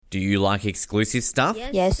Do you like exclusive stuff?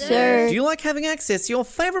 Yes, sir. Do you like having access to your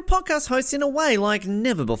favourite podcast hosts in a way like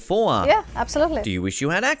never before? Yeah, absolutely. Do you wish you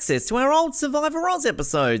had access to our old Survivor Oz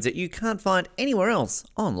episodes that you can't find anywhere else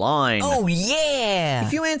online? Oh, yeah!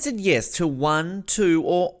 If you answered yes to one, two,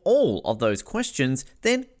 or all of those questions,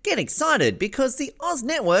 then get excited because the Oz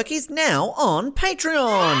Network is now on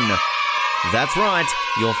Patreon. That's right,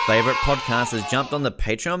 your favourite podcast has jumped on the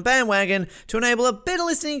Patreon bandwagon to enable a better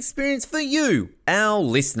listening experience for you, our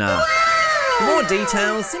listener. For more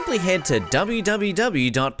details, simply head to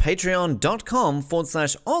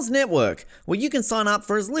www.patreon.com/Oz Network, where you can sign up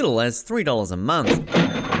for as little as $3 a month.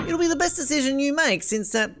 It'll be the best decision you make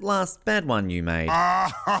since that last bad one you made.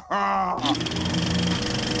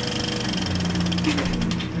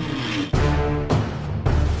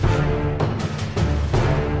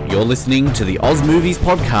 You're listening to the Oz Movies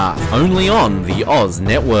Podcast, only on the Oz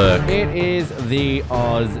Network. It is the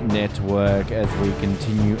Oz Network as we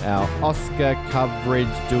continue our Oscar coverage,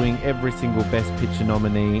 doing every single Best Picture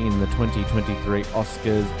nominee in the 2023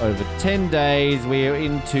 Oscars over 10 days. We are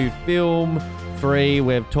into film 3.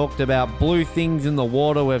 We've talked about blue things in the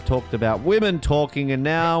water. We've talked about women talking, and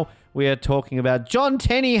now we are talking about John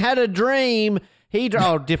Tenney Had a Dream.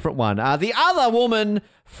 Different one. The other woman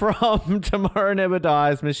from Tomorrow Never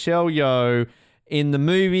Dies, Michelle Yeoh, in the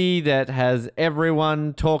movie that has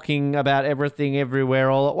everyone talking about everything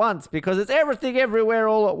everywhere all at once, because it's everything everywhere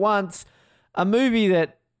all at once. A movie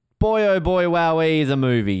that, boy oh boy wowee, is a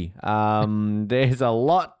movie. There's a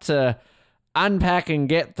lot to unpack and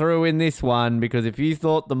get through in this one, because if you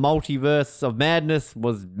thought the multiverse of madness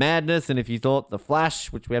was madness, and if you thought the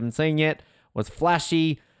Flash, which we haven't seen yet, was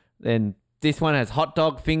flashy, then this one has hot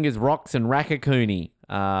dog fingers, rocks, and Raccacoonie.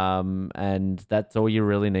 And that's all you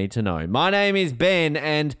really need to know. My name is Ben,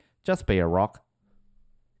 and just be a rock.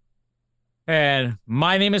 And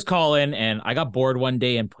my name is Colin, and I got bored one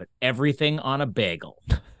day and put everything on a bagel.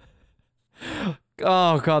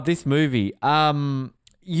 Oh, God, this movie.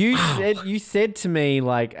 You said to me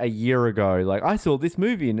like a year ago, like, I saw this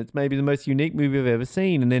movie, and it's maybe the most unique movie I've ever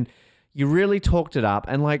seen. And then you really talked it up,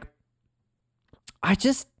 and like,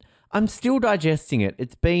 I'm still digesting it.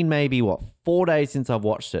 It's been maybe, 4 days since I've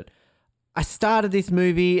watched it. I started this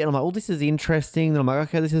movie and I'm like, oh, this is interesting. Then I'm like,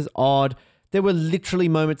 okay, this is odd. There were literally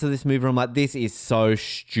moments of this movie where I'm like, this is so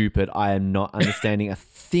stupid. I am not understanding a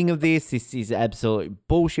thing of this. This is absolute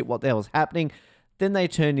bullshit. What the hell is happening? Then they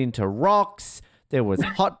turned into rocks. There was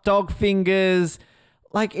hot dog fingers.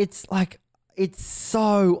 It's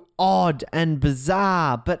so odd and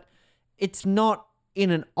bizarre, but it's not in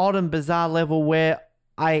an odd and bizarre level where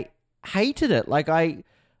I hated it. Like, I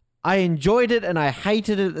enjoyed it and I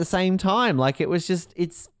hated it at the same time. Like,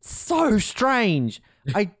 it's so strange.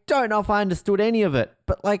 I don't know if I understood any of it,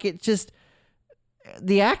 but like,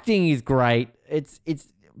 the acting is great. It's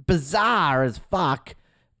bizarre as fuck,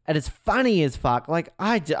 and it's funny as fuck. Like,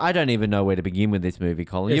 I don't even know where to begin with this movie,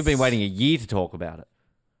 Colin. You've been waiting a year to talk about it.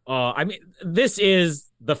 I mean, this is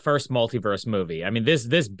the first multiverse movie. I mean,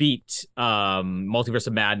 this beat Multiverse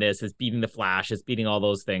of Madness. It's beating The Flash. It's beating all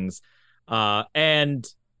those things. And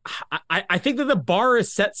I think that the bar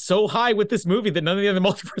is set so high with this movie that none of the other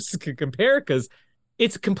multiverses can compare, because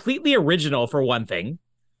it's completely original, for one thing.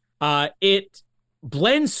 It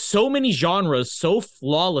blends so many genres so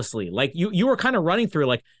flawlessly. Like, you were kind of running through,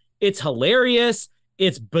 like, it's hilarious,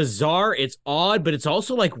 it's bizarre, it's odd, but it's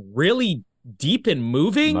also like really deep and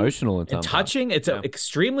moving, emotional and touching. It's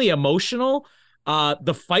extremely emotional.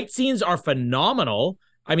 The fight scenes are phenomenal.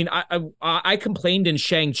 I mean, I complained in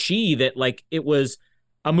Shang-Chi that, like, it was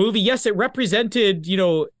a movie. Yes, it represented,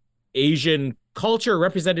 Asian culture,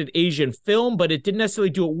 represented Asian film, but it didn't necessarily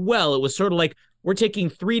do it well. It was sort of like, we're taking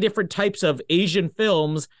 3 different types of Asian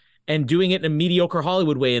films and doing it in a mediocre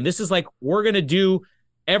Hollywood way. And this is like, we're going to do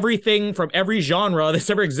everything from every genre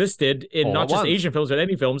that's ever existed in all not just once. Asian films, but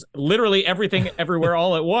any films, literally everything everywhere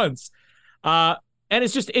all at once. And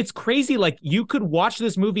it's crazy. Like, you could watch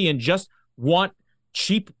this movie and just want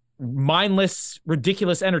cheap, mindless,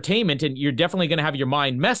 ridiculous entertainment, and you're definitely going to have your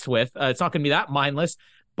mind messed with. It's not going to be that mindless,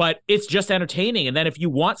 but it's just entertaining. And then if you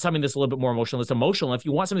want something that's a little bit more emotional, it's emotional. If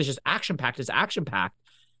you want something that's just action-packed, it's action-packed.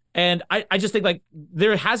 And I just think, like,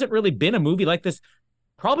 there hasn't really been a movie like this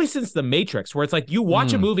probably since The Matrix, where it's like, you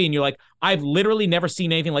watch a movie and you're like, I've literally never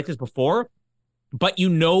seen anything like this before, but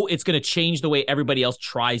it's going to change the way everybody else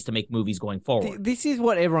tries to make movies going forward. This is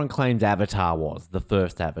what everyone claims Avatar was, the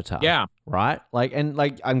first Avatar. Yeah. Right?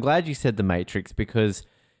 I'm glad you said The Matrix, because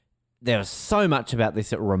there was so much about this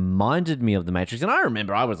that reminded me of The Matrix. And I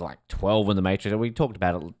remember I was like 12 when The Matrix, we talked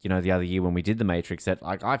about it, the other year when we did The Matrix, that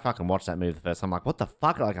like, I fucking watched that movie the first time. I'm like, what the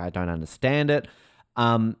fuck? Like, I don't understand it.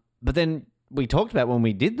 But then we talked about when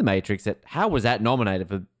we did The Matrix, that how was that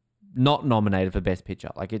not nominated for Best Picture?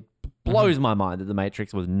 Like, it blows my mind that The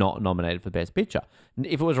Matrix was not nominated for Best Picture.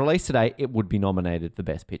 If it was released today, it would be nominated for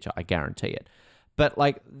Best Picture. I guarantee it. But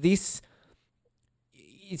like this,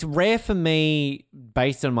 it's rare for me,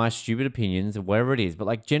 based on my stupid opinions or whatever it is, but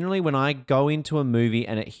like generally when I go into a movie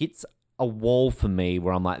and it hits a wall for me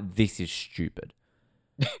where I'm like, this is stupid.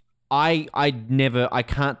 I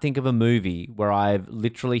can't think of a movie where I've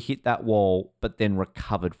literally hit that wall but then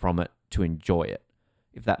recovered from it to enjoy it,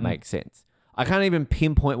 if that makes sense. I can't even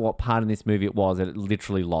pinpoint what part in this movie it was that it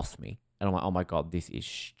literally lost me. And I'm like, oh my God, this is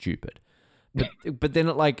stupid. But then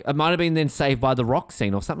it might have been then Saved by the Rock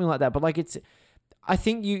scene or something like that. But like I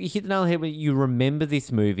think you hit the nail on the head where you remember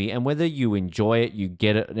this movie, and whether you enjoy it, you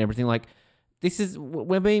get it and everything. Like, this is,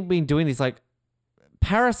 we've been doing this, like,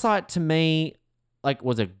 Parasite to me, like,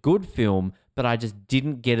 was a good film, but I just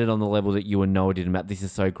didn't get it on the level that you and Noah did about this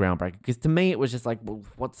is so groundbreaking. Because to me, it was just like, well,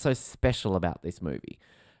 what's so special about this movie?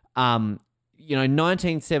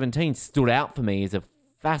 1917 stood out for me as a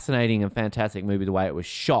fascinating and fantastic movie, the way it was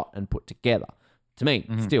shot and put together. To me,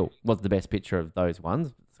 still was the best picture of those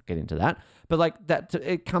ones. I'll get into that. But like that,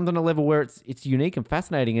 it comes on a level where it's unique and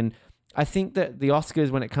fascinating. And I think that the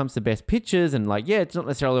Oscars, when it comes to best pictures, and like, yeah, it's not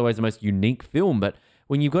necessarily always the most unique film, but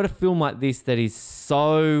when you've got a film like this that is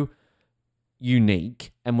so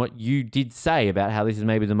unique, and what you did say about how this is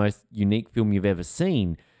maybe the most unique film you've ever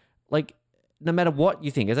seen, like, no matter what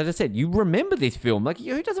you think, as I just said, you remember this film. Like,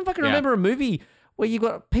 who doesn't fucking remember a movie where you've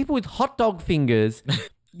got people with hot dog fingers?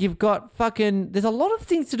 You've got there's a lot of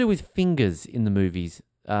things to do with fingers in the movies,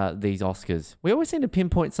 these Oscars. We always seem to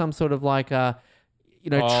pinpoint some sort of like, trend.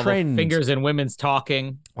 The fingers in women's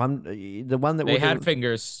talking. The one that they had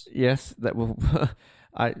fingers. Yes, that will.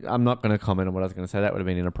 I'm not going to comment on what I was going to say. That would have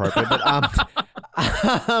been inappropriate. But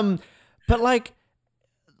but like,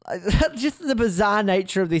 just the bizarre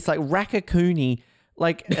nature of this, like Raccacoonie,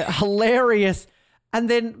 like hilarious, and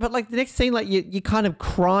then but like the next scene, like you kind of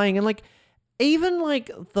crying, and like even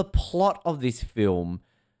like the plot of this film,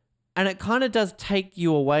 and it kind of does take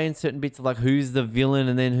you away in certain bits of like who's the villain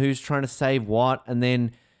and then who's trying to save what, and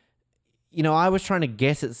then. I was trying to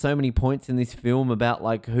guess at so many points in this film about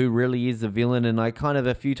like who really is the villain, and I kind of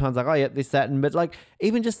a few times like, oh yep, this, that, and but like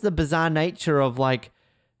even just the bizarre nature of like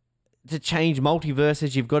to change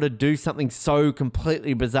multiverses, you've got to do something so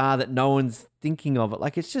completely bizarre that no one's thinking of it.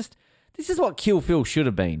 Like it's just this is what Kill Phil should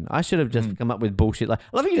have been. I should have just come up with bullshit. Like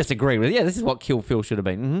I love you just agree with. Yeah, this is what Kill Phil should have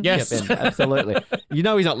been. Mm-hmm. Yes, yep, absolutely. He's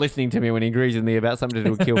not listening to me when he agrees with me about something to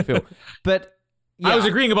do with Kill Phil, but. Yeah, I was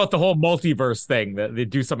agreeing about the whole multiverse thing, that they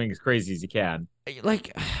do something as crazy as you can.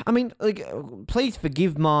 Like, I mean, like, please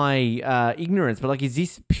forgive my ignorance, but like, is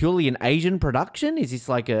this purely an Asian production? Is this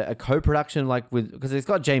like a co-production, like with, because it's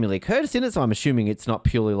got Jamie Lee Curtis in it, so I'm assuming it's not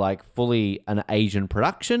purely like fully an Asian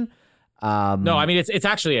production. No, I mean, it's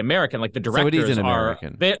actually American. Like the directors so it is an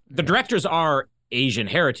American. The directors are Asian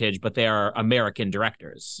heritage, but they are American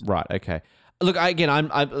directors. Right. Okay. Look,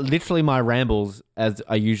 I'm literally my rambles, as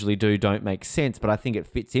I usually do, don't make sense, but I think it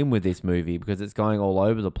fits in with this movie because it's going all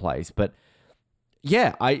over the place. But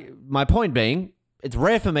yeah, my point being, it's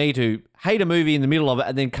rare for me to hate a movie in the middle of it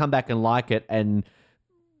and then come back and like it. And,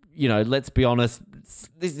 let's be honest,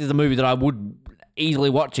 this is a movie that I would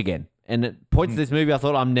easily watch again. And at points of this movie, I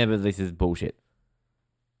thought, this is bullshit.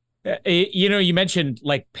 You mentioned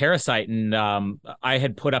like Parasite, and I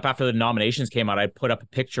had put up, after the nominations came out, I put up a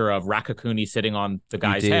picture of Raccacoonie sitting on the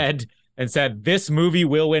guy's head and said, this movie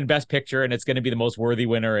will win Best Picture, and it's going to be the most worthy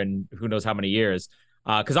winner in who knows how many years.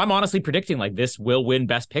 Because I'm honestly predicting like this will win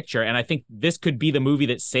Best Picture, and I think this could be the movie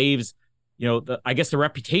that saves, the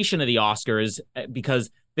reputation of the Oscars,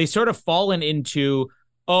 because they sort of fallen into,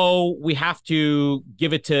 we have to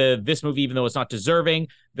give it to this movie even though it's not deserving.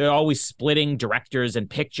 They're always splitting directors and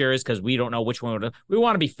pictures because we don't know which one. We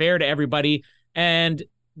want to be fair to everybody. And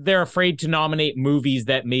they're afraid to nominate movies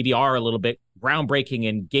that maybe are a little bit groundbreaking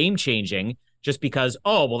and game-changing just because,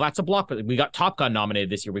 that's a blockbuster. We got Top Gun nominated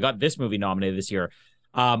this year. We got this movie nominated this year.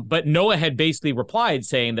 But Noah had basically replied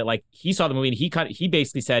saying that like he saw the movie and he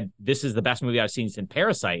basically said, this is the best movie I've seen since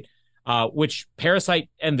Parasite, which Parasite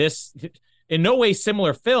and this... in no way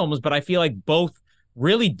similar films, but I feel like both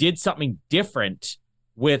really did something different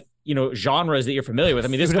with, genres that you're familiar with. I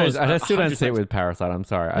mean, this goes... I still don't see it with Parasite. I'm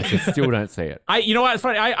sorry. I just still don't see it. You know what? It's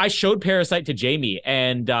funny. I showed Parasite to Jamie,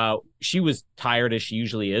 and she was tired as she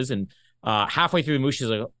usually is. And halfway through the movie, she's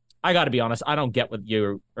like, I got to be honest, I don't get what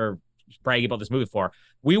you are bragging about this movie for.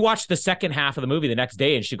 We watched the second half of the movie the next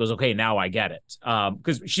day, and she goes, okay, now I get it.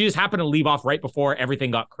 Because she just happened to leave off right before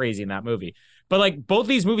everything got crazy in that movie. But like both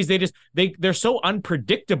these movies, they're so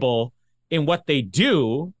unpredictable in what they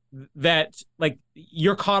do that like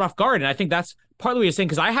you're caught off guard. And I think that's partly what you're saying,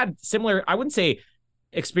 because I had similar, I wouldn't say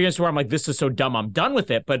experience where I'm like, this is so dumb, I'm done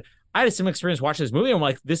with it. But I had a similar experience watching this movie. I'm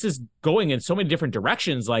like, this is going in so many different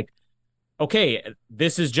directions. Like, okay,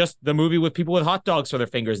 this is just the movie with people with hot dogs for their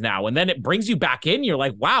fingers now. And then it brings you back in. You're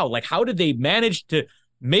like, wow, like how did they manage to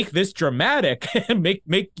make this dramatic and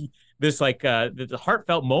make this like the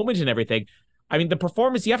heartfelt moment and everything? I mean, the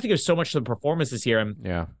performance, you have to give so much to the performances here. And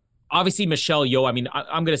Yeah. obviously Michelle Yeoh, I mean,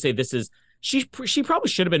 I'm going to say this is, she probably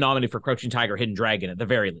should have been nominated for Crouching Tiger, Hidden Dragon at the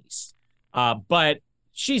very least. But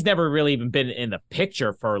she's never really even been in the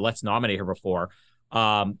picture for let's nominate her before.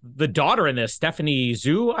 The daughter in this, Stephanie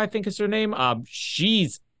Zhu, I think is her name.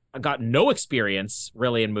 She's got no experience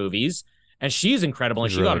really in movies, and she's incredible,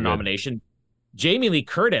 and she got a nomination. Jamie Lee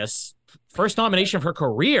Curtis, first nomination of her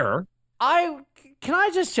career. Can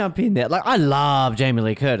I just jump in there? Like, I love Jamie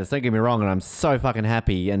Lee Curtis, don't get me wrong, and I'm so fucking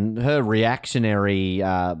happy. And her reactionary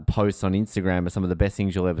posts on Instagram are some of the best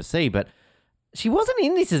things you'll ever see, but she wasn't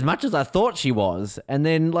in this as much as I thought she was. And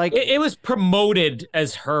then, like... It was promoted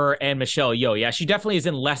as her and Michelle Yeoh. Yeah, she definitely is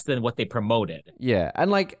in less than what they promoted. Yeah,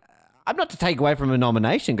 and, like, I'm not to take away from her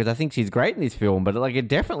nomination, because I think she's great in this film, but, like, it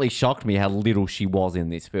definitely shocked me how little she was in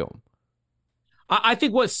this film. I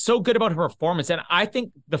think what's so good about her performance, and I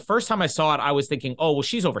think the first time I saw it, I was thinking, oh, well,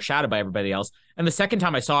 she's overshadowed by everybody else. And the second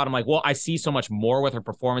time I saw it, I'm like, well, I see so much more with her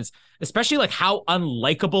performance, especially like how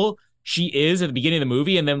unlikable she is at the beginning of the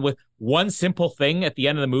movie. And then with one simple thing at the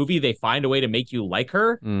end of the movie, they find a way to make you like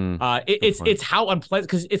her. It's how unpleasant,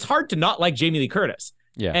 because it's hard to not like Jamie Lee Curtis.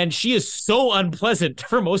 Yeah. And she is so unpleasant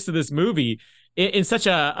for most of this movie in such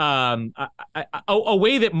a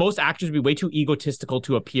way that most actors would be way too egotistical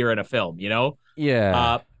to appear in a film, you know?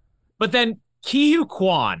 Yeah. But then Ke Huy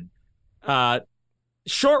Quan,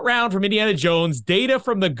 short round from Indiana Jones, Data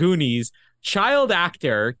from the Goonies, child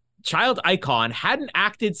actor, child icon, hadn't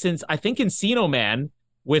acted since, I think, Encino Man,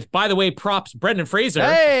 with, by the way, props, Brendan Fraser.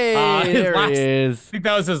 Hey, there he is. I think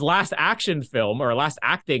that was his last action film, or last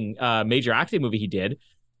acting, major acting movie he did.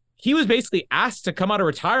 He was basically asked to come out of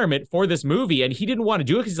retirement for this movie, and he didn't want to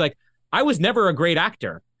do it because he's like, I was never a great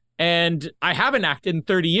actor, and I haven't acted in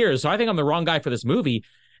 30 years, so I think I'm the wrong guy for this movie.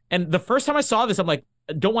 And the first time I saw this, I'm like,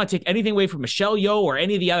 I don't want to take anything away from Michelle Yeoh or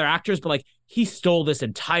any of the other actors, but like, he stole this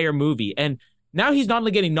entire movie. And now he's not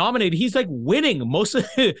only getting nominated, he's like winning most of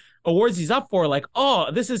the awards he's up for. Like,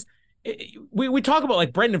 oh, this is, we talk about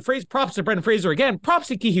like Brendan Fraser, props to Brendan Fraser again, props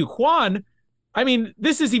to Ke Huy Quan. I mean,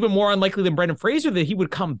 this is even more unlikely than Brendan Fraser that he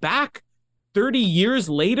would come back 30 years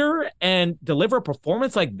later and deliver a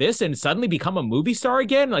performance like this and suddenly become a movie star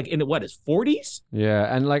again, like in what, his 40s?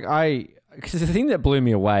 Yeah, and like because the thing that blew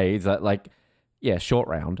me away is that, like, yeah, short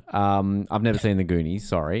round. I've never seen The Goonies,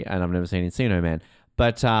 sorry, and I've never seen Encino Man.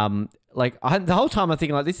 But the whole time I'm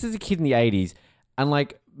thinking, like, this is a kid in the 80s, and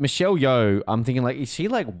like Michelle Yeoh, I'm thinking, like, is she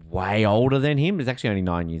like way older than him? It's actually only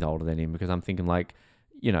 9 years older than him, because I'm thinking, like,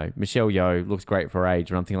 you know, Michelle Yeoh looks great for her age,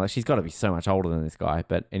 but I'm thinking, like, she's got to be so much older than this guy.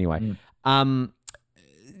 But anyway, one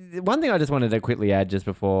thing I just wanted to quickly add just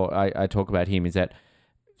before I talk about him is that,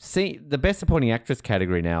 see, the best supporting actress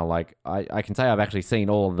category now, like, I can say I've actually seen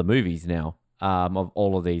all of the movies now of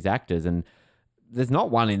all of these actors, and there's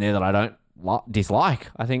not one in there that I don't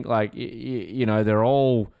dislike. I think, like, you know, they're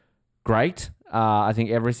all great. I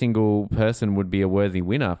think every single person would be a worthy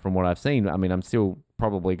winner from what I've seen. I mean, I'm still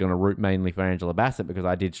probably going to root mainly for Angela Bassett because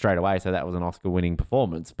I did straight away, so that was an Oscar-winning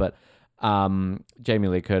performance. But Jamie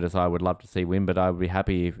Lee Curtis, I would love to see win, but I would be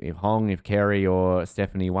happy if Hong, if Carey, or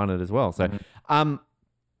Stephanie won it as well. So,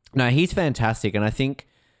 no, he's fantastic, and I think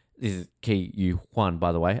this is Ke Huy Quan,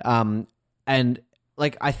 by the way. And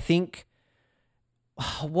like, I think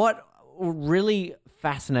what really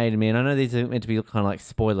fascinated me, and I know these are meant to be kind of like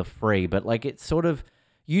spoiler free, but like, it's sort of,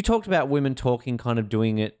 you talked about women talking, kind of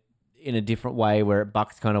doing it in a different way where it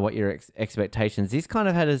bucks kind of what your expectations. This kind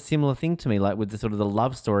of had a similar thing to me, like with the sort of the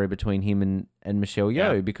love story between him and Michelle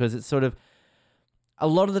Yeoh, because it's sort of, a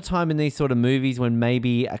lot of the time in these sort of movies when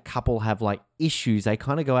maybe a couple have like issues, they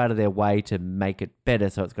kind of go out of their way to make it better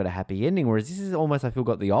so it's got a happy ending. Whereas this is almost, I feel,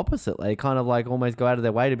 got the opposite. They kind of like almost go out of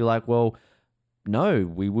their way to be like, well, no,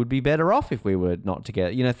 we would be better off if we were not together.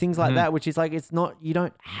 You know, things like that, which is like, it's not, you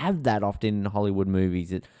don't have that often in Hollywood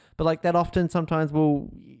movies. But like that often sometimes will,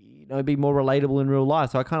 you know, be more relatable in real life.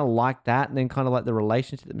 So I kind of like that. And then kind of like the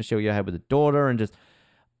relationship that Michelle Yeoh had with the daughter, and just,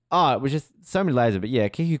 it was just so many layers of it. Yeah,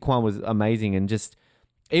 Ke Huy Quan was amazing, and just,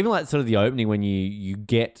 even like sort of the opening when you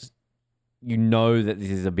get, you know that this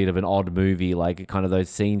is a bit of an odd movie, like kind of those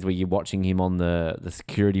scenes where you're watching him on the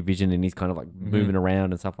security vision and he's kind of like moving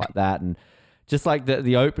around and stuff like that. And just like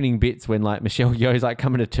the opening bits when like Michelle Yeoh's like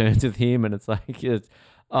coming to terms with him, and it's like,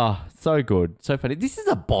 Oh, so good. So funny. This is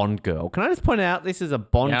a Bond girl. Can I just point out this is a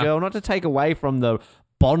Bond girl? Not to take away from the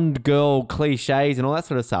Bond girl cliches and all that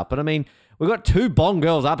sort of stuff. But I mean, we've got two Bond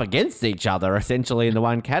girls up against each other essentially in the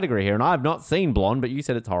one category here. And I've not seen Blonde, but you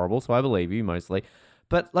said it's horrible, so I believe you mostly.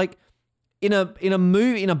 But like in a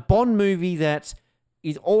Bond movie that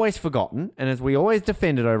is always forgotten, and as we always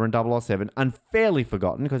defended over in 007, unfairly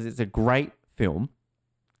forgotten because it's a great film.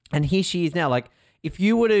 And here she is now. Like, if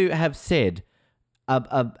you were to have said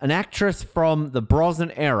an actress from the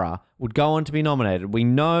Brosnan era would go on to be nominated, we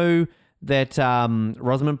know that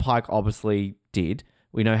Rosamund Pike obviously did.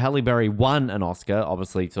 We know Halle Berry won an Oscar,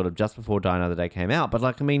 obviously, sort of just before Die Another Day came out. But,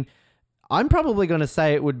 like, I mean, I'm probably going to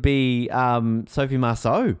say it would be Sophie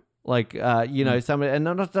Marceau. Like, somebody, and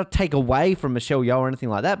not take away from Michelle Yeoh or anything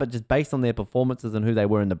like that, but just based on their performances and who they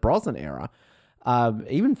were in the Brosnan era.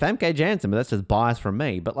 Even Famke Janssen, but that's just bias from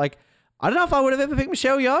me. But, like, I don't know if I would have ever picked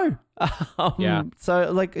Michelle Yeoh.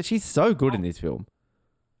 So, like, she's so good in this film.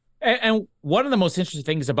 And one of the most interesting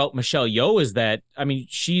things about Michelle Yeoh is that, I mean,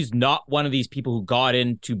 she's not one of these people who got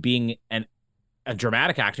into being a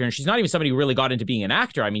dramatic actor, and she's not even somebody who really got into being an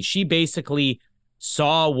actor. I mean, she basically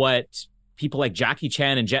saw what people like Jackie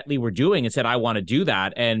Chan and Jet Li were doing and said, I want to do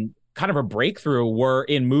that. And kind of a breakthrough were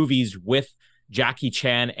in movies with Jackie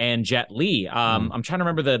Chan and Jet Li. I'm trying to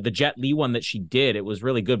remember the Jet Li one that she did. It was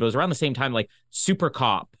really good, but it was around the same time, like Super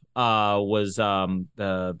Cop was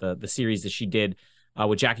the series that she did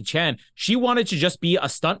with Jackie Chan. She wanted to just be a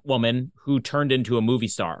stunt woman who turned into a movie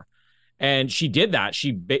star. And she did that.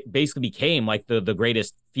 She basically became like the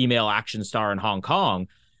greatest female action star in Hong Kong.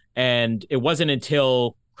 And it wasn't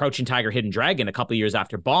until Crouching Tiger, Hidden Dragon a couple of years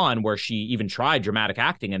after Bond where she even tried dramatic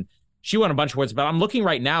acting. And she won a bunch of awards. But I'm looking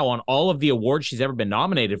right now on all of the awards she's ever been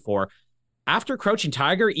nominated for. After Crouching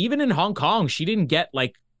Tiger, even in Hong Kong, she didn't get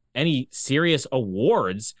like any serious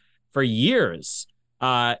awards for years.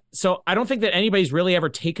 So I don't think that anybody's really ever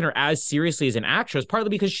taken her as seriously as an actress, partly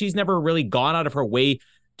because she's never really gone out of her way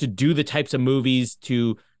to do the types of movies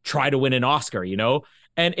to try to win an Oscar, you know?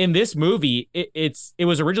 And in this movie, it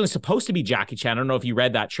was originally supposed to be Jackie Chan. I don't know if you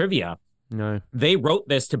read that trivia. No. They wrote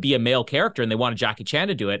this to be a male character and they wanted Jackie Chan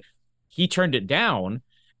to do it. He turned it down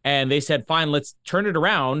and they said, fine, let's turn it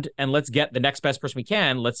around and let's get the next best person we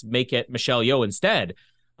can. Let's make it Michelle Yeoh instead.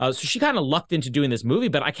 So she kind of lucked into doing this movie,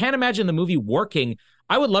 but I can't imagine the movie working.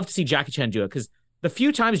 I would love to see Jackie Chan do it because the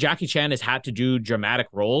few times Jackie Chan has had to do dramatic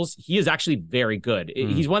roles, he is actually very good.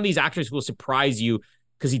 He's one of these actors who will surprise you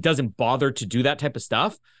because he doesn't bother to do that type of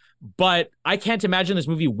stuff. But I can't imagine this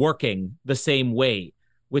movie working the same way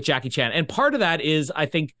with Jackie Chan. And part of that is, I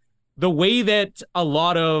think, the way that a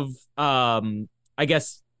lot of, I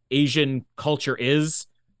guess, Asian culture is,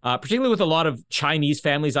 particularly with a lot of Chinese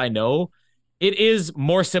families I know, it is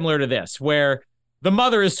more similar to this, where the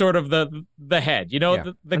mother is sort of the head. You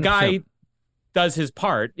know, the guy does his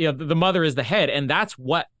part. You know, the mother is the head. And that's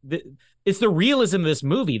what, it's the realism of this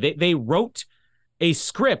movie. They wrote a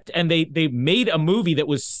script and they made a movie that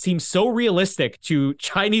seemed so realistic to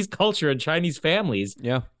Chinese culture and Chinese families.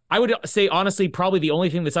 Yeah. I would say, honestly, probably the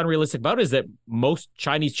only thing that's unrealistic about it is that most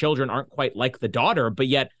Chinese children aren't quite like the daughter, but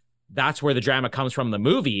yet that's where the drama comes from in the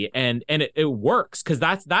movie. And it works because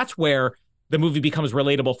that's where the movie becomes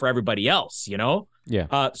relatable for everybody else, you know?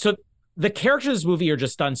 Yeah. So the characters of this movie are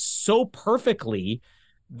just done so perfectly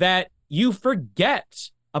that you forget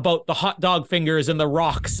about the hot dog fingers and the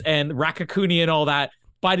rocks and Raccacoonie and all that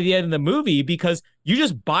by the end of the movie because you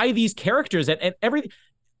just buy these characters and everything.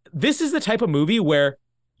 This is the type of movie where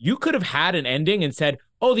you could have had an ending and said,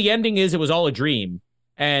 oh, the ending is it was all a dream.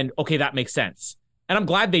 And okay, that makes sense. And I'm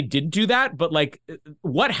glad they didn't do that. But like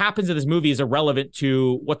what happens in this movie is irrelevant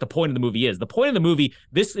to what the point of the movie is. The point of the movie,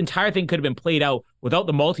 this entire thing could have been played out without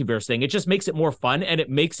the multiverse thing. It just makes it more fun and it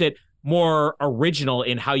makes it more original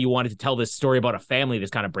in how you wanted to tell this story about a family that's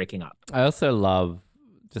kind of breaking up. I also love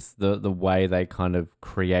just the way they kind of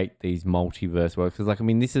create these multiverse works. Because, like, I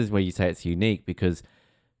mean, this is where you say it's unique because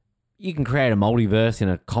you can create a multiverse in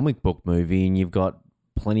a comic book movie and you've got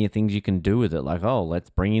plenty of things you can do with it. Like, oh, let's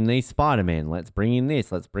bring in these Spider-Man. Let's bring in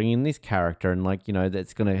this character. And, like, you know,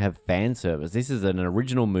 that's going to have fan service. This is an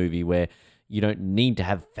original movie where you don't need to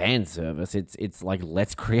have fan service. It's like,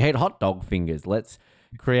 let's create hot dog fingers. Let's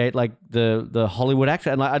create like the Hollywood actor.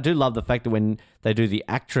 And like, I do love the fact that when they do the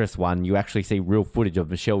actress one, you actually see real footage of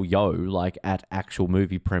Michelle Yeoh like at actual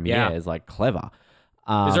movie premieres. Like clever.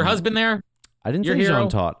 Is her husband there? I didn't see Jean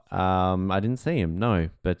Todt. I didn't see him. No,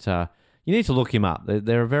 but you need to look him up.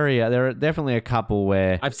 They're definitely a couple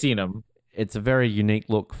where I've seen him. it's a very unique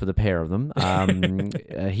look for the pair of them.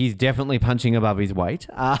 He's definitely punching above his weight.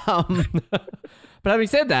 But having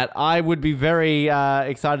said that, I would be very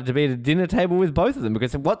excited to be at a dinner table with both of them,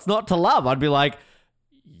 because what's not to love? I'd be like,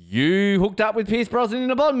 you hooked up with Pierce Brosnan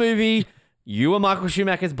in a Bond movie. You are Michael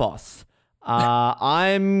Schumacher's boss.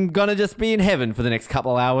 I'm going to just be in heaven for the next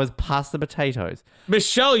couple of hours past the potatoes.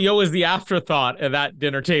 Michelle Yeoh is the afterthought at that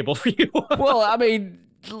dinner table for you. Well, I mean,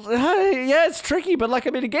 yeah, it's tricky, but like, I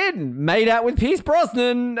mean, again, made out with Pierce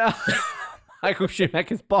Brosnan, Michael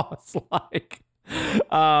Schumacher's boss. Like,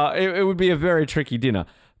 it would be a very tricky dinner.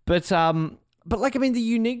 But like, I mean, the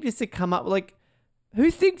uniqueness to come up, like, who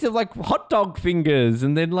thinks of like hot dog fingers?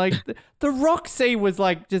 And then like the rock scene was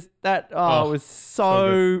like just that. Oh, it was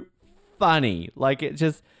so funny. Like, it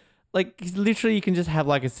just, like, literally you can just have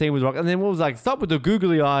like a scene with rock. And then what was like, stop with the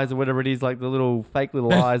googly eyes or whatever it is, like the little fake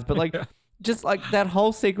little eyes. But like, just like that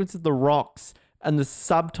whole sequence of the rocks and the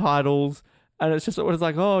subtitles. And it's just, it was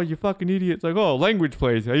like, oh, you fucking idiots. Like, oh, language,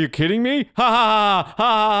 please. Are you kidding me? Ha ha ha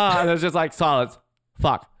ha. And it's just like silence.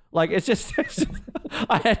 Fuck. Like, it's just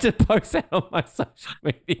I had to post that on my social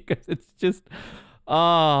media because it's just,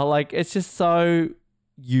 like, it's just so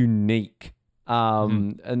unique.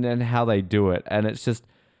 And then how they do it. And it's just,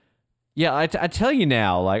 yeah, I tell you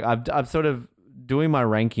now, like, I've sort of doing my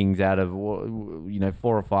rankings out of,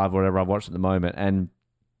 4 or 5, whatever I've watched at the moment. And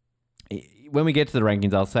when we get to the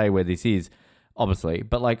rankings, I'll say where this is, obviously.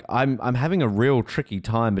 But like, I'm having a real tricky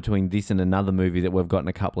time between this and another movie that we've got in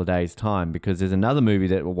a couple of days' time, because there's another movie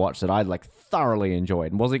that we watched that I like thoroughly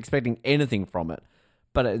enjoyed and wasn't expecting anything from it.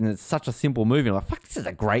 But it's such a simple movie. I'm like, fuck, this is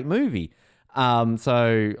a great movie.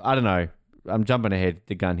 So I don't know. I'm jumping ahead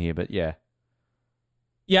the gun here, but yeah.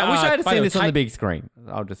 Yeah, I wish I had seen this on the big screen.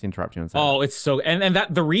 I'll just interrupt you and say. Oh, it's so, and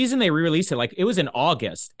that the reason they re-released it, like, it was in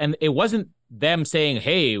August, and it wasn't them saying,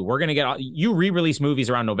 "Hey, we're gonna get you re-release movies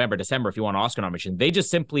around November, December if you want an Oscar nomination." They just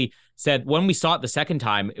simply said, when we saw it the second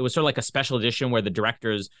time, it was sort of like a special edition where the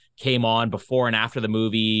directors came on before and after the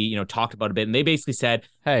movie, talked about a bit, and they basically said,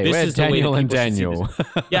 "Hey, this we're is Daniel and Daniel."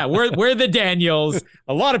 Yeah, we're the Daniels.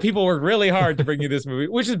 A lot of people worked really hard to bring you this movie,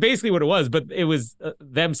 which is basically what it was. But it was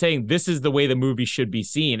them saying this is the way the movie should be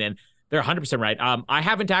seen, and they're 100% right. I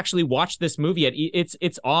haven't actually watched this movie yet.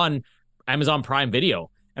 It's on Amazon Prime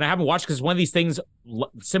Video, and I haven't watched because one of these things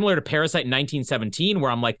similar to Parasite in 1917,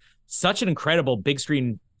 where I'm like, such an incredible big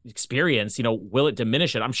screen experience. Will it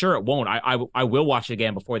diminish it? I'm sure it won't. I will watch it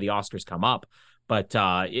again before the Oscars come up. But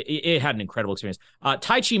it had an incredible experience.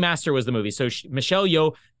 Tai Chi Master was the movie. So Michelle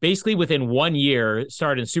Yeoh basically within 1 year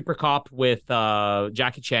started in Super Cop with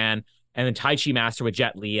Jackie Chan, and then Tai Chi Master with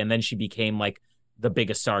Jet Li, and then she became like the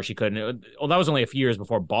biggest star she could. Well, that was only a few years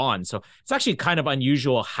before Bond. So it's actually kind of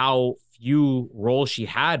unusual how few roles she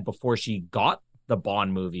had before she got the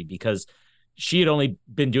Bond movie, because she had only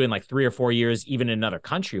been doing like 3 or 4 years, even in another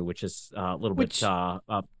country, which is a little bit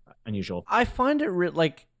unusual. I find it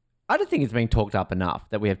like, I don't think it's being talked up enough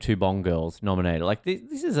that we have 2 Bond girls nominated. Like,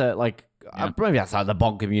 this is maybe outside the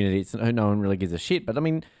Bond community, no one really gives a shit. But I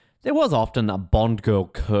mean, there was often a Bond girl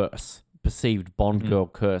curse, perceived Bond girl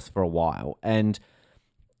curse for a while. And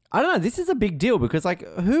I don't know, this is a big deal because, like,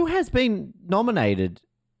 who has been nominated?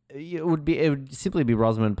 It would simply be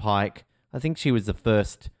Rosamund Pike. I think she was the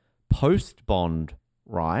first post-Bond,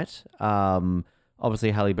 right?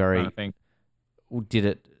 Obviously, Halle Berry did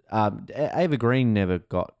it. Ava Green never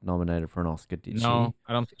got nominated for an Oscar, did she? No,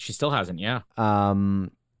 I don't. She still hasn't. Yeah.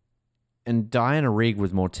 And Diana Rigg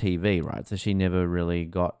was more TV, right? So she never really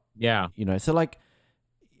got. Yeah. So like,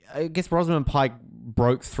 I guess Rosamund Pike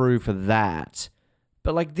broke through for that,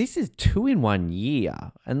 but like, this is 2 in 1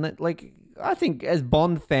 year, and that, like, I think as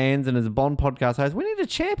Bond fans and as a Bond podcast host, we need to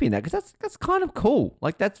champion that, because that's kind of cool.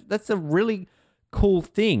 Like, that's a really cool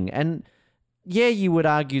thing. And yeah, you would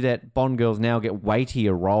argue that Bond girls now get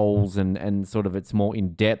weightier roles and sort of it's more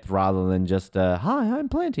in depth rather than just hi, I'm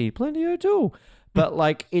Plenty O'Toole. But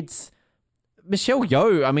like, it's Michelle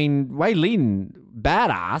Yeoh. I mean, Wei Lin,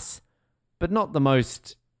 badass, but not the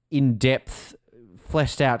most in depth,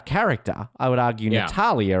 fleshed out character. I would argue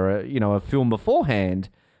Natalia, a film beforehand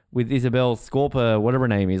with Isabel Scorpa, whatever her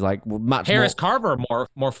name is, like much Harris Carver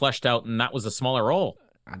more fleshed out, and that was a smaller role.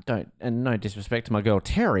 And no disrespect to my girl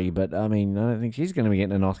Terry, but I mean, I don't think she's going to be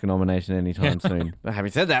getting an Oscar nomination anytime soon. But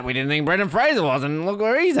having said that, we didn't think Brendan Fraser was, and look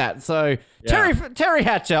where he's at. So Terry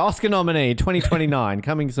Hatcher, Oscar nominee, 2029,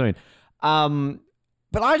 coming soon.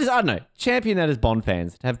 But I don't know, champion that as Bond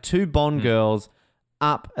fans, to have 2 Bond girls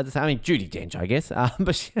up at the same. I mean, Judi Dench, I guess.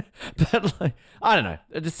 But like, I don't know.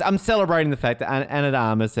 I'm celebrating the fact that Ana de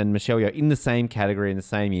Armas and Michelle Yeoh in the same category in the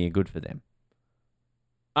same year. Good for them.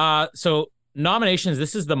 So nominations,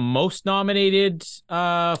 this is the most nominated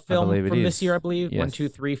film from this year, I believe. Yes. 1, 2,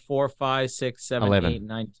 3, 4, 5, 6, 7, 11. 8,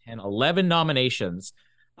 9, 10, 11 nominations.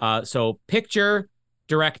 So picture,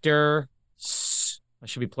 director, that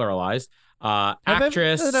should be pluralized.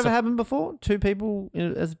 Actress. Has it ever happened before? 2 people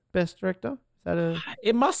as best director? Is that a...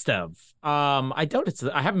 It must have. I doubt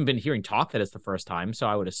I haven't been hearing talk that it's the first time, so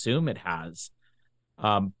I would assume it has.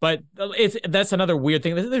 But that's another weird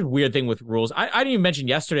thing. This is a weird thing with rules. I didn't even mention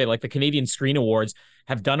yesterday, like the Canadian Screen Awards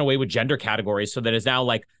have done away with gender categories, so that it's now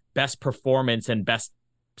like best performance and best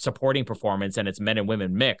supporting performance, and it's men and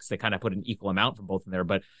women mixed. They kind of put an equal amount for both in there.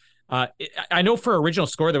 But I know for original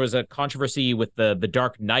score, there was a controversy with the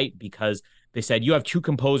Dark Knight because they said you have 2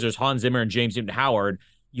 composers, Hans Zimmer and James Newton Howard.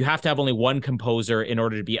 You have to have only 1 composer in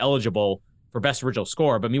order to be eligible for best original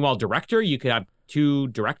score. But meanwhile, director, you could have 2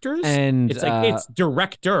 directors. And it's like it's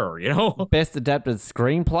director, you know? Best adapted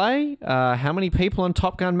screenplay. How many people on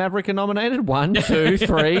Top Gun Maverick are nominated? 1, 2,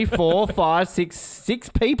 3, 4, 5, 6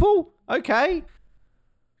 people? Okay.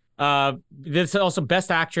 There's also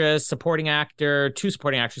best actress, supporting actor, 2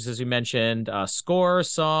 supporting actresses we mentioned, score,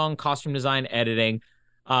 song, costume design, editing.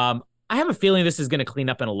 I have a feeling this is going to clean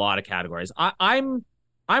up in a lot of categories.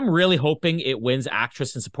 I'm really hoping it wins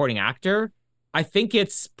actress and supporting actor. I think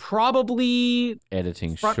it's probably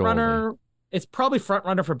editing front runner. It's probably front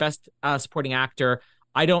runner for best supporting actor.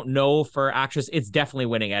 I don't know for actress. It's definitely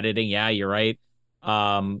winning editing. Yeah, you're right.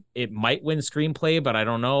 It might win screenplay, but I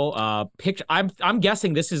don't know. Picture. I'm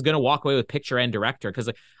guessing this is going to walk away with picture and director because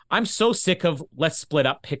I'm so sick of let's split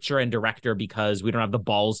up picture and director because we don't have the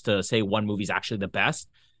balls to say one movie's actually the best.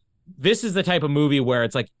 This is the type of movie where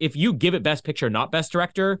it's like if you give it best picture, not best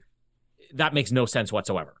director, that makes no sense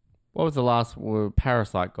whatsoever. What was the last?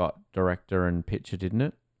 Parasite got director and picture, didn't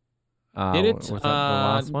it? Did it? Was that the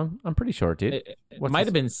last one? I'm pretty sure it did. It might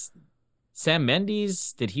have been Sam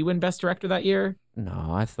Mendes. Did he win best director that year?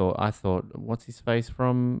 No, I thought. What's his face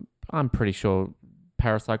from? I'm pretty sure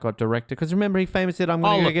Parasite got director because remember he famously said, "I'm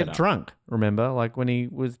going to get drunk." Remember, like when he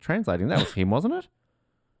was translating, that was him, wasn't it?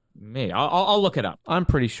 Me, I'll look it up. I'm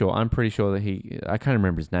pretty sure that he. I can't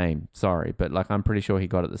remember his name. Sorry, but like I'm pretty sure he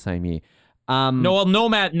got it the same year.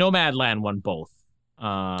 Nomadland won both.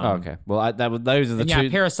 Okay. Well, those are the 2. Yeah,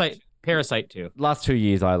 Parasite too. Last 2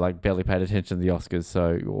 years, I like barely paid attention to the Oscars.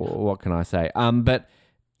 So what can I say? But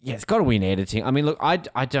yeah, it's got to win editing. I mean, look,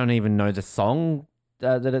 I don't even know the song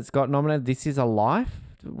that it's got nominated. This Is a Life.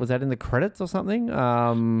 Was that in the credits or something?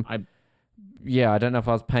 Yeah, I don't know if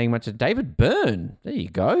I was paying much. David Byrne. There you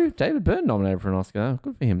go. David Byrne nominated for an Oscar.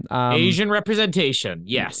 Good for him. Asian representation.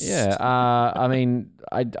 Yes. Yeah. I mean,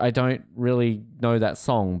 I don't really know that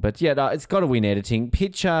song, but yeah, it's got to win editing.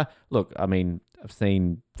 Picture. Look, I mean, I've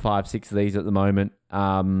seen 5, 6 of these at the moment.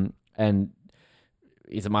 And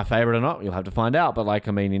is it my favorite or not? You'll have to find out. But like,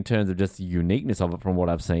 I mean, in terms of just the uniqueness of it from what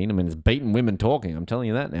I've seen, I mean, it's beaten women talking. I'm telling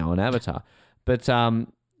you that now on Avatar. But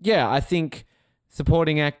yeah, I think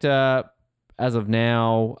supporting actor. As of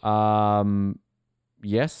now,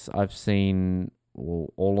 yes, I've seen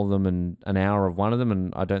all of them and an hour of one of them,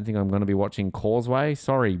 and I don't think I'm going to be watching Causeway.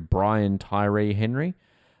 Sorry, Brian Tyree Henry.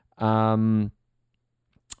 But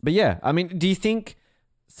yeah, I mean, do you think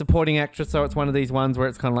supporting actress, so it's one of these ones where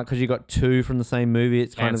it's kind of like because you got 2 from the same movie,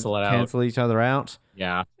 it's cancel each other out?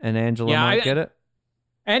 Yeah. And Angela might get it?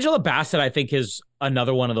 Angela Bassett, I think, is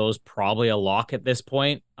another one of those probably a lock at this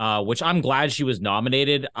point, which I'm glad she was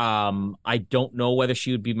nominated. I don't know whether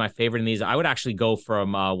she would be my favorite in these. I would actually go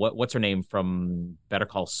from what's her name from Better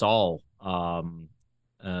Call Saul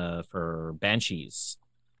for Banshees.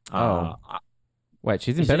 Wait,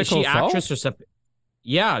 she's in Better Call Saul? Actress or something?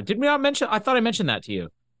 Yeah, did we not mention? I thought I mentioned that to you.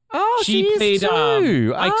 Oh, she played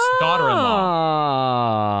too. Mike's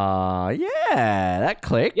daughter-in-law. Yeah, that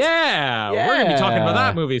clicked. Yeah, we're gonna be talking about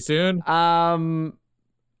that movie soon.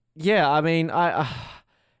 Yeah, I mean,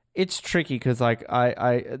 it's tricky because like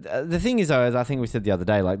the thing is though, as I think we said the other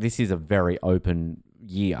day, like this is a very open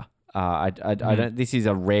year. I don't. This is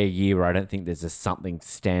a rare year where I don't think there's just something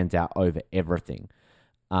stands out over everything.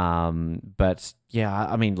 But yeah,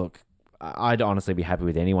 I mean, look. I'd honestly be happy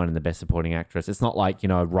with anyone in the best supporting actress. It's not like,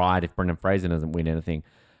 Ride if Brendan Fraser doesn't win anything.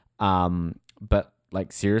 But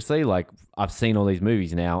like seriously, like I've seen all these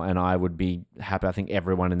movies now and I would be happy. I think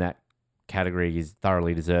everyone in that category is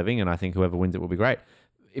thoroughly deserving and I think whoever wins it will be great.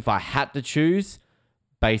 If I had to choose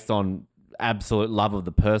based on absolute love of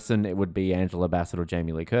the person, it would be Angela Bassett or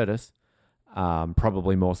Jamie Lee Curtis.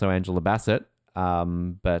 Probably more so Angela Bassett.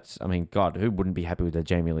 But I mean, God, who wouldn't be happy with a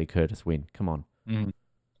Jamie Lee Curtis win? Come on. Mm-hmm.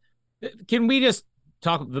 Can we just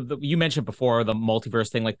talk? You mentioned before the multiverse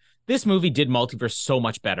thing. Like this movie did multiverse so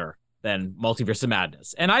much better than Multiverse of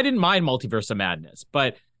Madness, and I didn't mind Multiverse of Madness,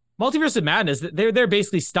 but Multiverse of Madness, they're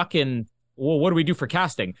basically stuck in, well, what do we do for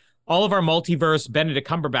casting? All of our multiverse Benedict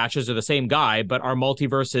Cumberbatches are the same guy, but our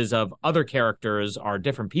multiverses of other characters are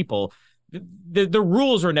different people. The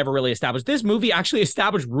rules were never really established. This movie actually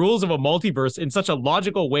established rules of a multiverse in such a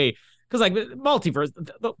logical way. Because like multiverse,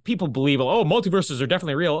 people believe, oh, multiverses are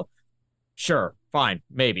definitely real. Sure, fine,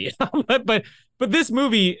 maybe. but this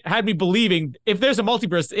movie had me believing if there's a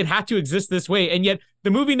multiverse, it had to exist this way. And yet the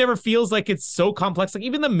movie never feels like it's so complex. Like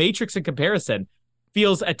even The Matrix in comparison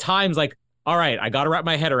feels at times like, all right, I got to wrap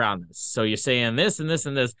my head around this. So you're saying this and this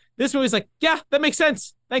and this. This movie's like, yeah, that makes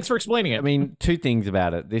sense. Thanks for explaining it. I mean, two things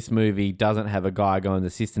about it. This movie doesn't have a guy going the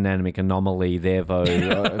systematic anomaly, therefore,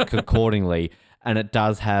 accordingly. And it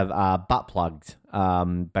does have butt plugs,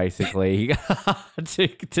 basically, to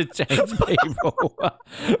change people.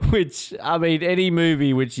 Which, I mean, any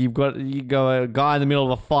movie which you go a guy in the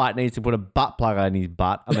middle of a fight needs to put a butt plug on his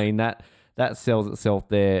butt. I mean, that sells itself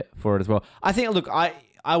there for it as well. I think, look,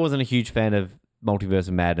 I wasn't a huge fan of Multiverse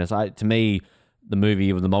of Madness. To me, the movie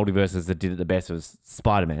of the multiverses that did it the best was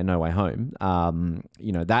Spider-Man: No Way Home.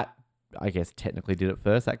 That, I guess, technically did it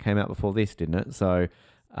first. That came out before this, didn't it? So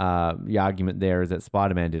the argument there is that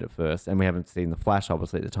Spider-Man did it first, and we haven't seen The Flash,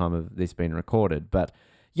 obviously, at the time of this being recorded. But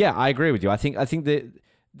yeah, I agree with you. I think that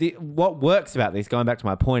what works about this, going back to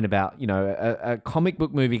my point about, a comic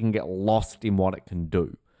book movie can get lost in what it can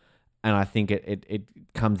do. And I think it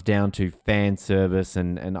comes down to fan service,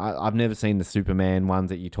 and I've never seen the Superman ones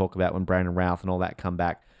that you talk about when Brandon Routh and all that come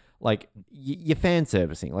back. Like, you're fan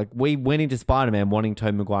servicing. Like, we went into Spider-Man wanting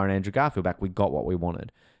Tobey Maguire and Andrew Garfield back. We got what we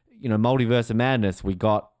wanted. Multiverse of Madness, we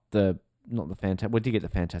got we did get the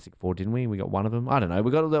Fantastic Four, didn't we? We got one of them. I don't know.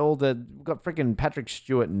 We got we got freaking Patrick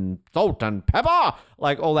Stewart and salt and pepper,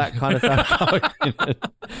 like all that kind of stuff.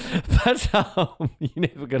 But you're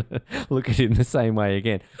never gonna look at it in the same way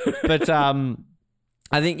again. But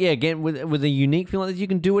I think again with a unique feeling that you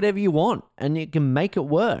can do whatever you want and you can make it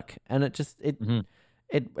work, and it just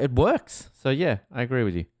it works. So yeah, I agree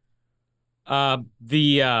with you.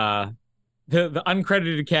 The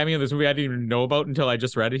uncredited cameo of this movie I didn't even know about until I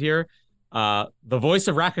just read it here. The voice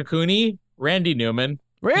of Rakakuni, Randy Newman.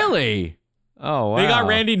 Really? Oh, wow. They got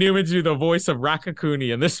Randy Newman to do the voice of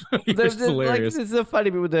Rakakuni in this movie, which is hilarious. This is a funny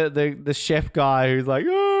bit with the chef guy who's like,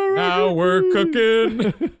 oh, now we're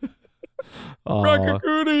cooking. Oh,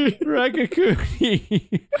 Rakakuni.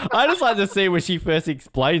 I just like to see when she first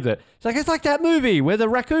explains it. It's like, it's like that movie where the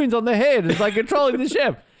raccoon's on the head. It's like controlling the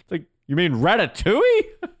chef. It's like, you mean Ratatouille?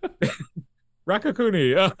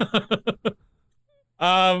 Rakakuni.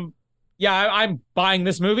 I'm buying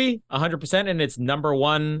this movie 100%, and it's number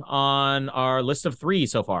one on our list of 3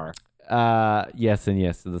 so far. Yes and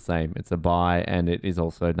yes, they're the same. It's a buy, and it is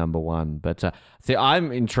also number one. But see,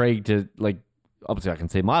 I'm intrigued to, like, obviously I can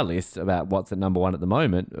see my list about what's at number one at the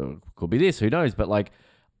moment. Could be this, who knows? But like,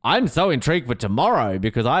 I'm so intrigued for tomorrow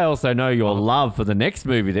because I also know your love for the next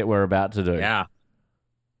movie that we're about to do.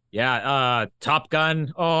 Yeah. Top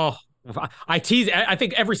Gun. Oh, I tease, I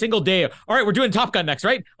think every single day. All right, we're doing Top Gun next,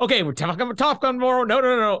 right? Okay, we're talking about Top Gun tomorrow.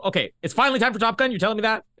 No. Okay, it's finally time for Top Gun. You're telling me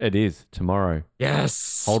that? It is tomorrow.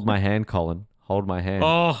 Yes. Hold my hand, Colin. Hold my hand.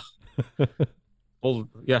 Oh. Well,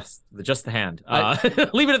 yes, just the hand.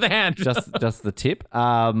 Leave it at the hand. just the tip.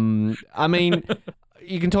 I mean,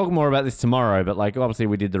 you can talk more about this tomorrow, but like, obviously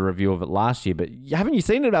we did the review of it last year, but haven't you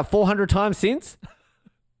seen it about 400 times since?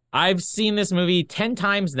 I've seen this movie 10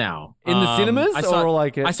 times now. In the cinemas? I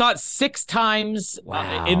saw it 6 times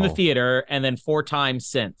in the theater and then 4 times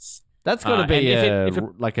since. That's got to be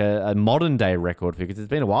a modern day record because it's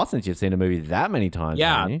been a while since you've seen a movie that many times.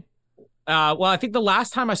 Yeah. Haven't you? Well, I think the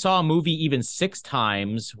last time I saw a movie even 6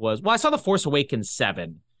 times was, I saw The Force Awakens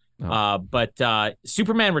 7. But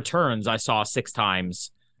Superman Returns I saw 6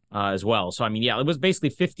 times as well. So, I mean, yeah, it was basically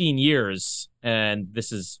 15 years, and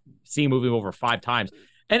this is seeing a movie over 5 times.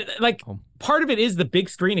 And like, part of it is the big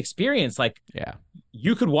screen experience. Like, yeah,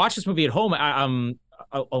 you could watch this movie at home.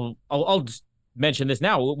 I'll just mention this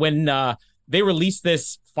now. When they released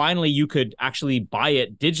this, finally, you could actually buy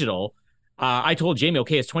it digital. I told Jamie,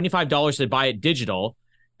 okay, it's $25 to buy it digital.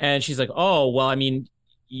 And she's like, oh, well, I mean,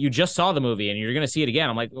 you just saw the movie and you're going to see it again.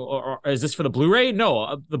 I'm like, is this for the Blu-ray?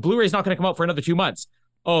 No, the Blu-ray is not going to come out for another 2 months.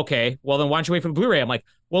 Okay, well, then why don't you wait for the Blu-ray? I'm like,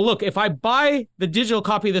 well, look, if I buy the digital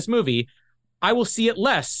copy of this movie, I will see it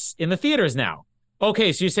less in the theaters now.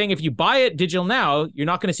 Okay, so you're saying if you buy it digital now, you're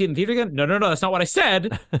not going to see it in the theater again? No, that's not what I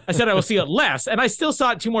said. I said I will see it less. And I still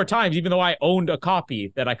saw it 2 more times, even though I owned a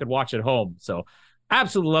copy that I could watch at home. So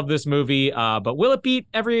absolutely love this movie. But will it beat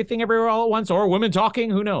Everything Everywhere All at Once or Women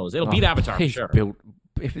Talking? Who knows? It'll beat Avatar for sure.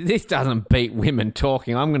 If this doesn't beat Women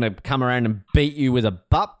Talking, I'm going to come around and beat you with a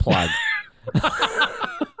butt plug.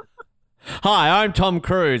 Hi, I'm Tom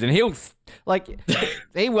Cruise, and he won't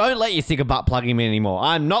let you stick a butt plug in me anymore.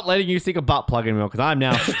 I'm not letting you stick a butt plug in me because I'm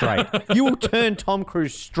now straight. You will turn Tom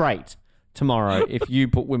Cruise straight tomorrow if you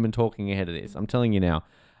put women talking ahead of this. I'm telling you now.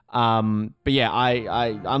 But yeah,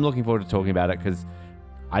 I'm looking forward to talking about it because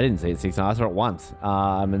I didn't see it 6 times. I saw it once.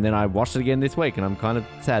 And then I watched it again this week, and I'm kind of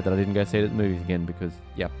sad that I didn't go see it at the movies again because,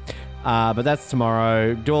 yeah. But that's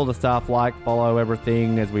tomorrow. Do all the stuff, follow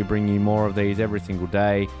everything as we bring you more of these every single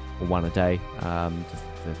day, or one a day, just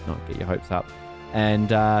to not get your hopes up.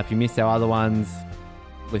 And if you missed our other ones,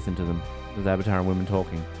 listen to them. There's Avatar and Women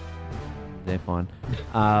Talking. They're fine.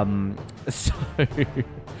 Tune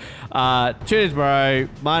in tomorrow.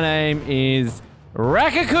 My name is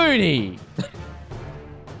Rakakuni.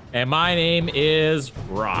 And my name is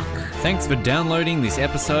Rock. Thanks for downloading this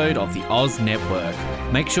episode of the Oz Network.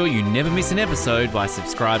 Make sure you never miss an episode by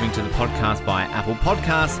subscribing to the podcast via Apple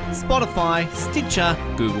Podcasts, Spotify, Stitcher,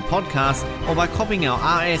 Google Podcasts, or by copying our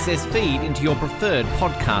RSS feed into your preferred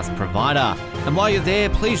podcast provider. And while you're there,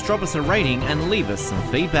 please drop us a rating and leave us some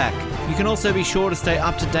feedback. You can also be sure to stay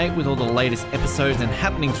up to date with all the latest episodes and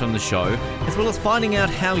happenings from the show, as well as finding out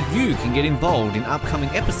how you can get involved in upcoming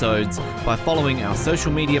episodes by following our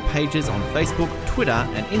social media pages on Facebook, Twitter,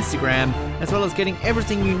 and Instagram, as well as getting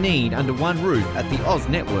everything you need under one roof at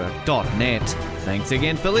theoznetwork.net. Thanks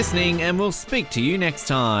again for listening, and we'll speak to you next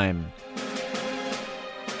time.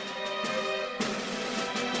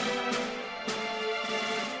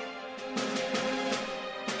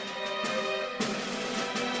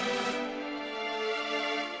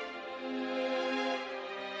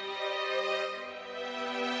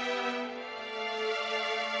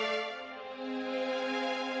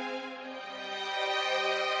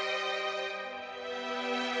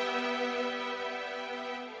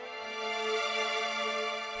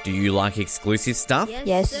 Do you like exclusive stuff?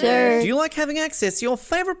 Yes, sir. Do you like having access to your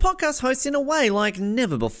favourite podcast hosts in a way like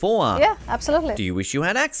never before? Yeah, absolutely. Do you wish you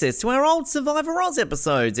had access to our old Survivor Oz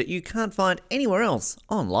episodes that you can't find anywhere else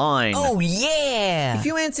online? Oh, yeah! If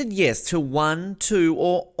you answered yes to 1, 2,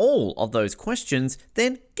 or all of those questions,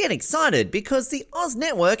 then get excited because the Oz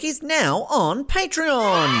Network is now on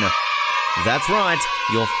Patreon. That's right,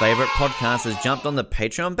 your favourite podcast has jumped on the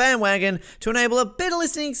Patreon bandwagon to enable a better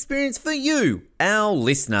listening experience for you, our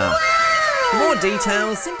listener. For more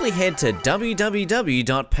details, simply head to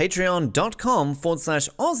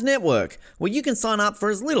www.patreon.com/Oz Network, where you can sign up for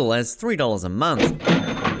as little as $3 a month.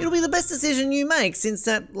 It'll be the best decision you make since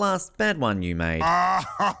that last bad one you made.